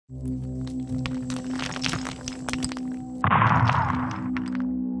In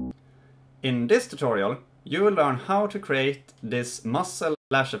this tutorial, you will learn how to create this muzzle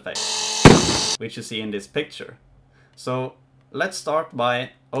flash effect, which you see in this picture. So let's start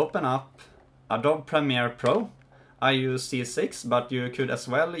by open up Adobe Premiere Pro. I use CS6, but you could as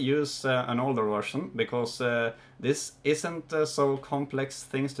well use an older version, because this isn't so complex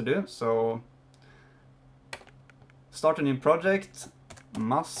things to do. So start a new project,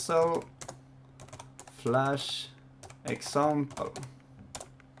 Muzzle Flash Example.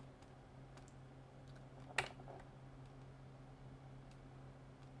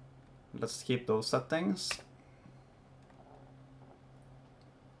 Let's keep those settings.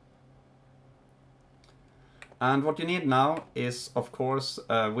 And what you need now is, of course,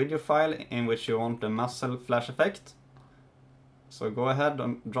 a video file in which you want the muzzle flash effect. So go ahead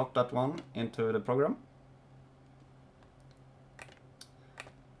and drop that one into the program.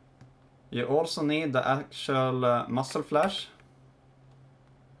 You also need the actual muzzle flash,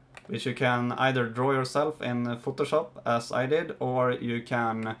 which you can either draw yourself in Photoshop, as I did, or you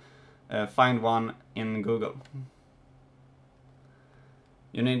can find one in Google.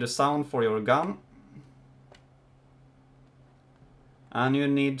 You need a sound for your gun. And you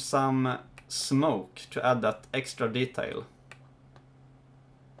need some smoke to add that extra detail.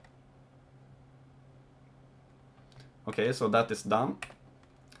 Okay, so that is done.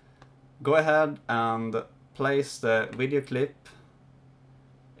 Go ahead and place the video clip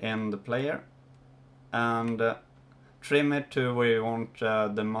in the player and trim it to where you want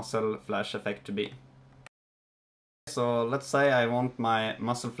the muzzle flash effect to be. So let's say I want my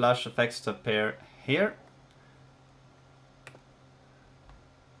muzzle flash effects to appear here.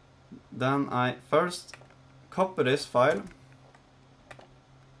 Then I first copy this file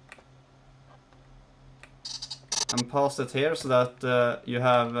and paste it here so that you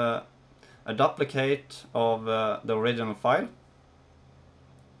have a duplicate of the original file.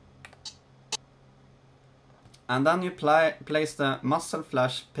 And then you place the muzzle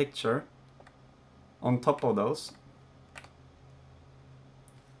flash picture on top of those.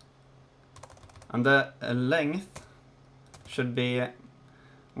 And the length should be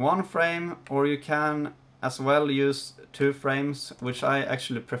 1 frame, or you can as well use 2 frames, which I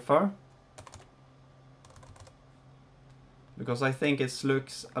actually prefer, because I think it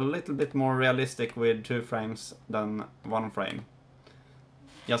looks a little bit more realistic with 2 frames than 1 frame,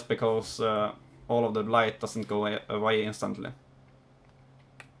 just because all of the light doesn't go away instantly.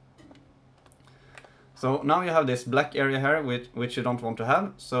 So now you have this black area here which you don't want to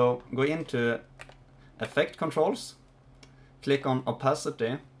have, so go into Effect Controls, click on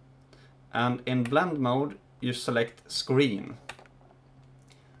Opacity, and in blend mode you select Screen.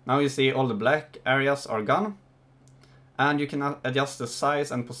 Now you see all the black areas are gone, and you can adjust the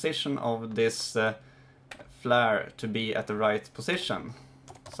size and position of this flare to be at the right position.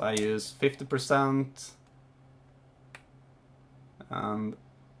 So I use 50%, and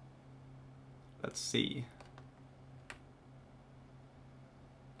let's see.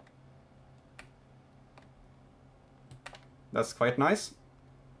 That's quite nice.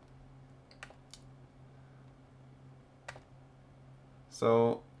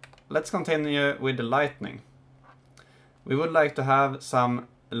 So let's continue with the lighting. We would like to have some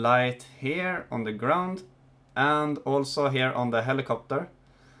light here on the ground and also here on the helicopter.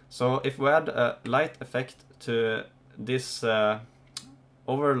 So if we add a light effect to this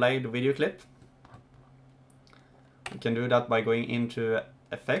overlaid video clip, we can do that by going into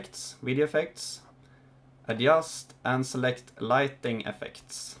Effects, Video Effects, Adjust, and select Lighting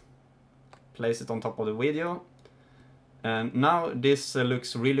Effects. Place it on top of the video. And now this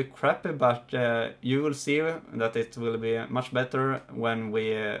looks really crappy, but you will see that it will be much better when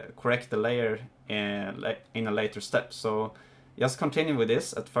we correct the layer in a later step. So just continue with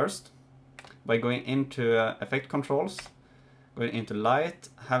this at first by going into Effect Controls, going into Light,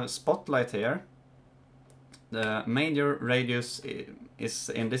 have a Spotlight here. The major radius is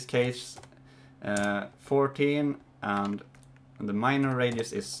in this case 14, and the minor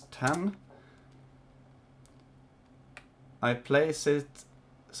radius is 10. I place it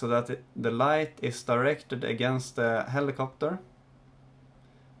so that the light is directed against the helicopter,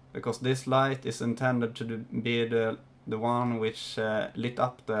 because this light is intended to be the one which lit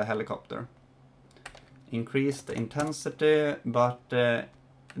up the helicopter. Increase the intensity, but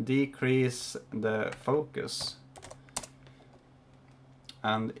decrease the focus.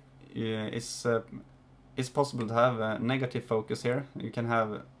 And it's possible to have a negative focus here. You can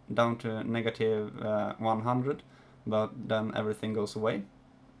have down to negative 100, but then everything goes away.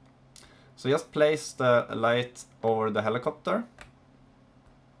 So just place the light over the helicopter.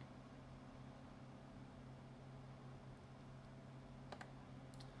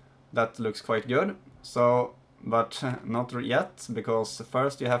 that looks quite good. So, but not yet, because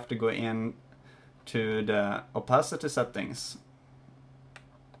first you have to go in to the opacity settings.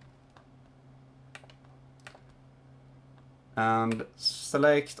 And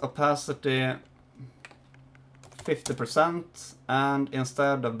select opacity 50%, and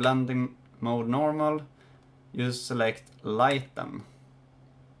instead of blending mode normal, you select lighten.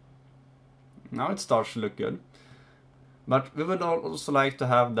 Now it starts to look good. But we would also like to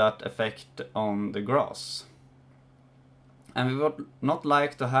have that effect on the grass. And we would not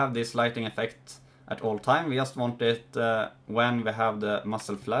like to have this lighting effect at all time. We just want it when we have the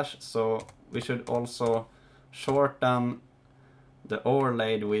muzzle flash. So we should also shorten the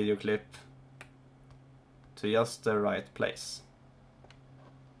overlaid video clip to just the right place.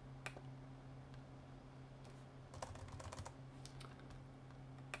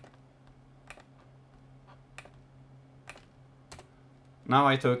 Now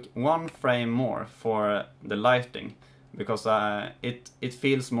I took one frame more for the lighting, because it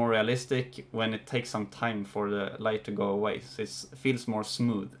feels more realistic when it takes some time for the light to go away, so it feels more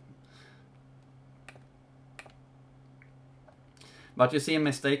smooth. But you see a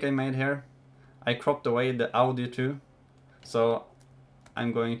mistake I made here. I cropped away the audio too, so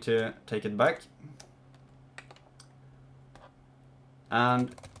I'm going to take it back.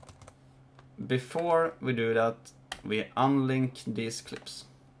 And before we do that, we unlink these clips.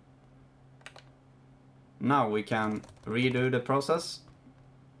 Now we can redo the process.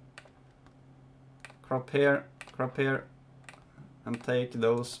 Crop here, and take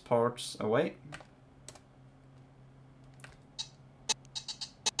those parts away.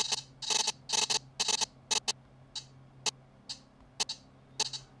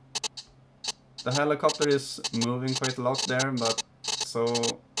 The helicopter is moving quite a lot there, but so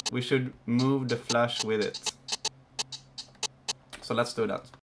we should move the flash with it. So let's do that.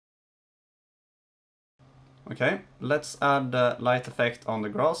 Okay, let's add the light effect on the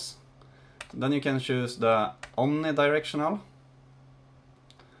grass. Then you can choose the omnidirectional.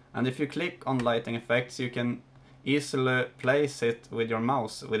 And if you click on lighting effects, you can easily place it with your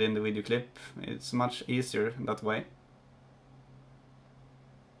mouse within the video clip. It's much easier that way.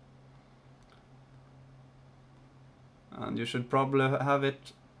 And you should probably have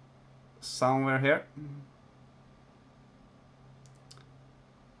it somewhere here.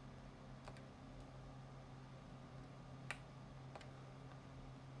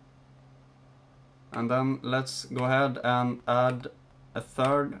 And then let's go ahead and add a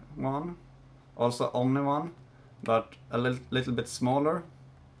third one, also omni one, but a little bit smaller,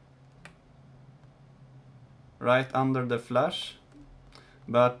 right under the flash,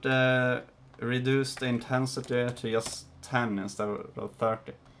 but reduce the intensity to just 10 instead of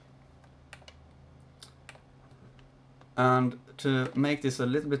 30. And to make this a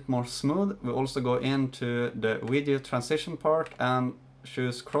little bit more smooth, we also go into the video transition part and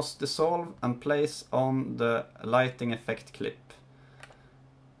choose cross dissolve and place on the lighting effect clip.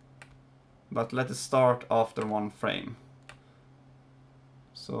 But let it start after one frame.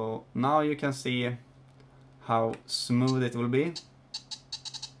 So now you can see how smooth it will be.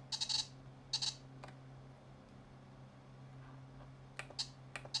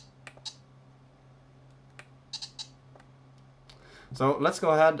 So let's go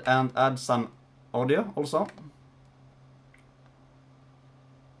ahead and add some audio also.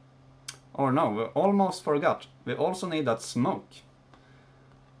 Or no, we almost forgot. We also need that smoke.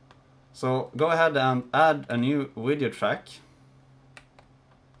 So go ahead and add a new video track.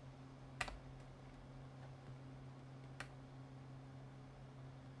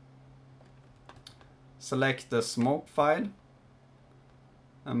 Select the smoke file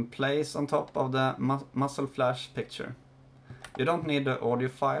and place on top of the muzzle flash picture. You don't need the audio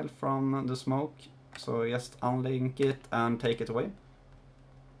file from the smoke, so just unlink it and take it away.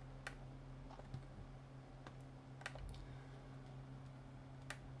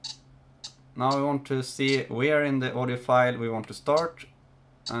 Now we want to see where in the audio file we want to start,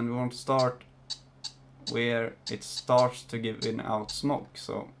 and we want to start where it starts to give out smoke,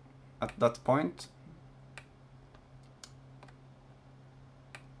 so at that point.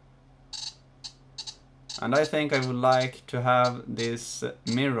 And I think I would like to have this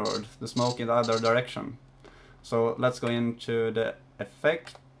mirrored, the smoke in the other direction. So let's go into the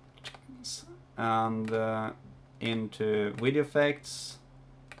effects and into video effects,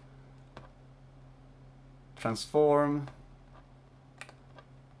 transform,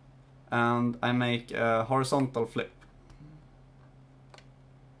 and I make a horizontal flip.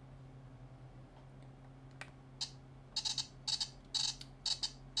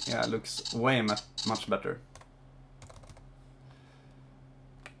 Yeah, it looks way much better.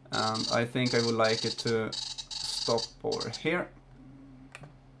 And I think I would like it to stop over here.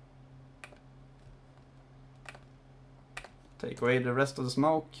 Take away the rest of the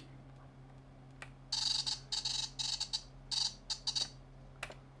smoke.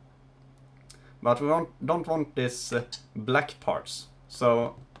 But we don't want this black parts.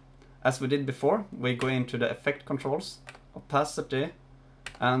 So, as we did before, we go into the effect controls, opacity,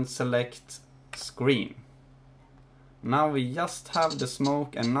 and select screen. Now we just have the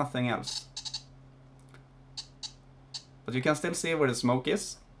smoke and nothing else. But you can still see where the smoke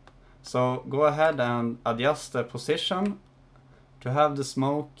is. So go ahead and adjust the position to have the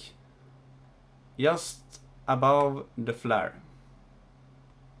smoke just above the flare.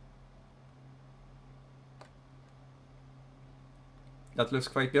 That looks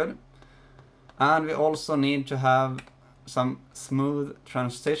quite good. And we also need to have some smooth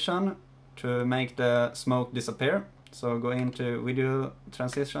transition to make the smoke disappear. So go into video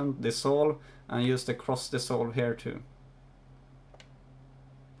transition, dissolve, and use the cross dissolve here too.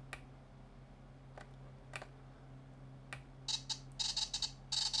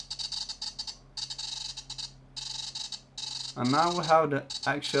 And now we have the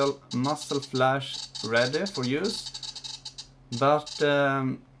actual muzzle flash ready for use. But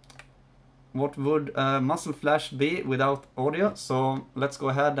what would a muzzle flash be without audio? So let's go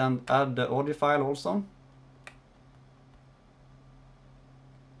ahead and add the audio file also.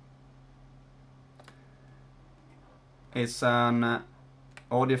 It's an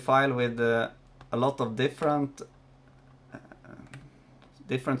audio file with a lot of different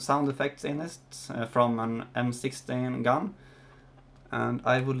sound effects in it from an M16 gun. And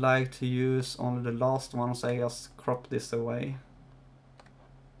I would like to use only the last one, so I just crop this away.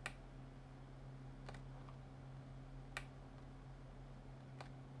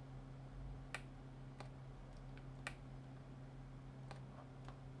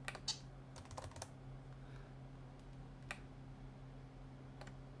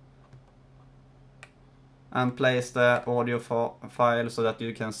 And place the audio file so that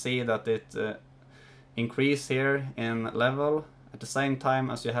you can see that it increases here in level at the same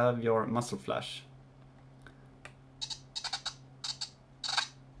time as you have your muzzle flash.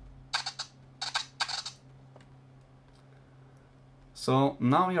 So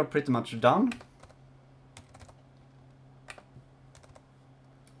now you're pretty much done.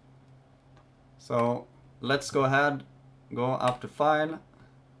 So let's go ahead, go up to File,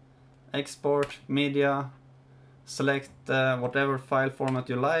 Export, Media, select whatever file format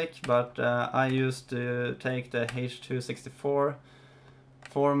you like, but I used to take the H.264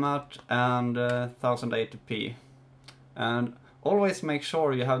 format and 1080p. And always make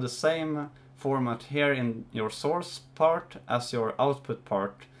sure you have the same format here in your source part as your output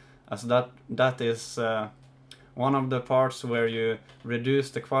part, as that is one of the parts where you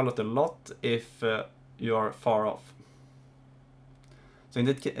reduce the quality a lot if you are far off. So in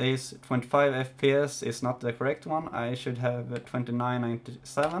this case 25 FPS is not the correct one, I should have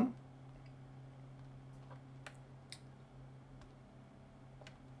 2997.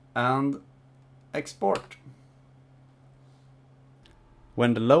 And export.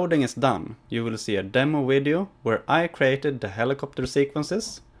 When the loading is done, you will see a demo video where I created the helicopter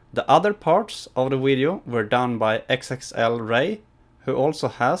sequences. The other parts of the video were done by XXLRay, who also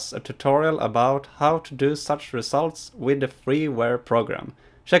has a tutorial about how to do such results with the freeware program.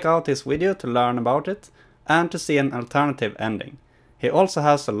 Check out his video to learn about it and to see an alternative ending. He also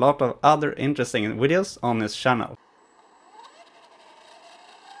has a lot of other interesting videos on his channel.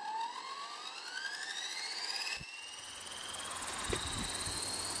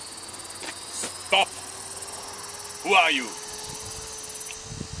 Stop! Who are you?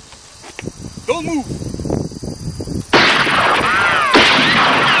 Don't move!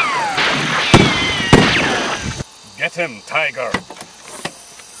 Get him, Tiger!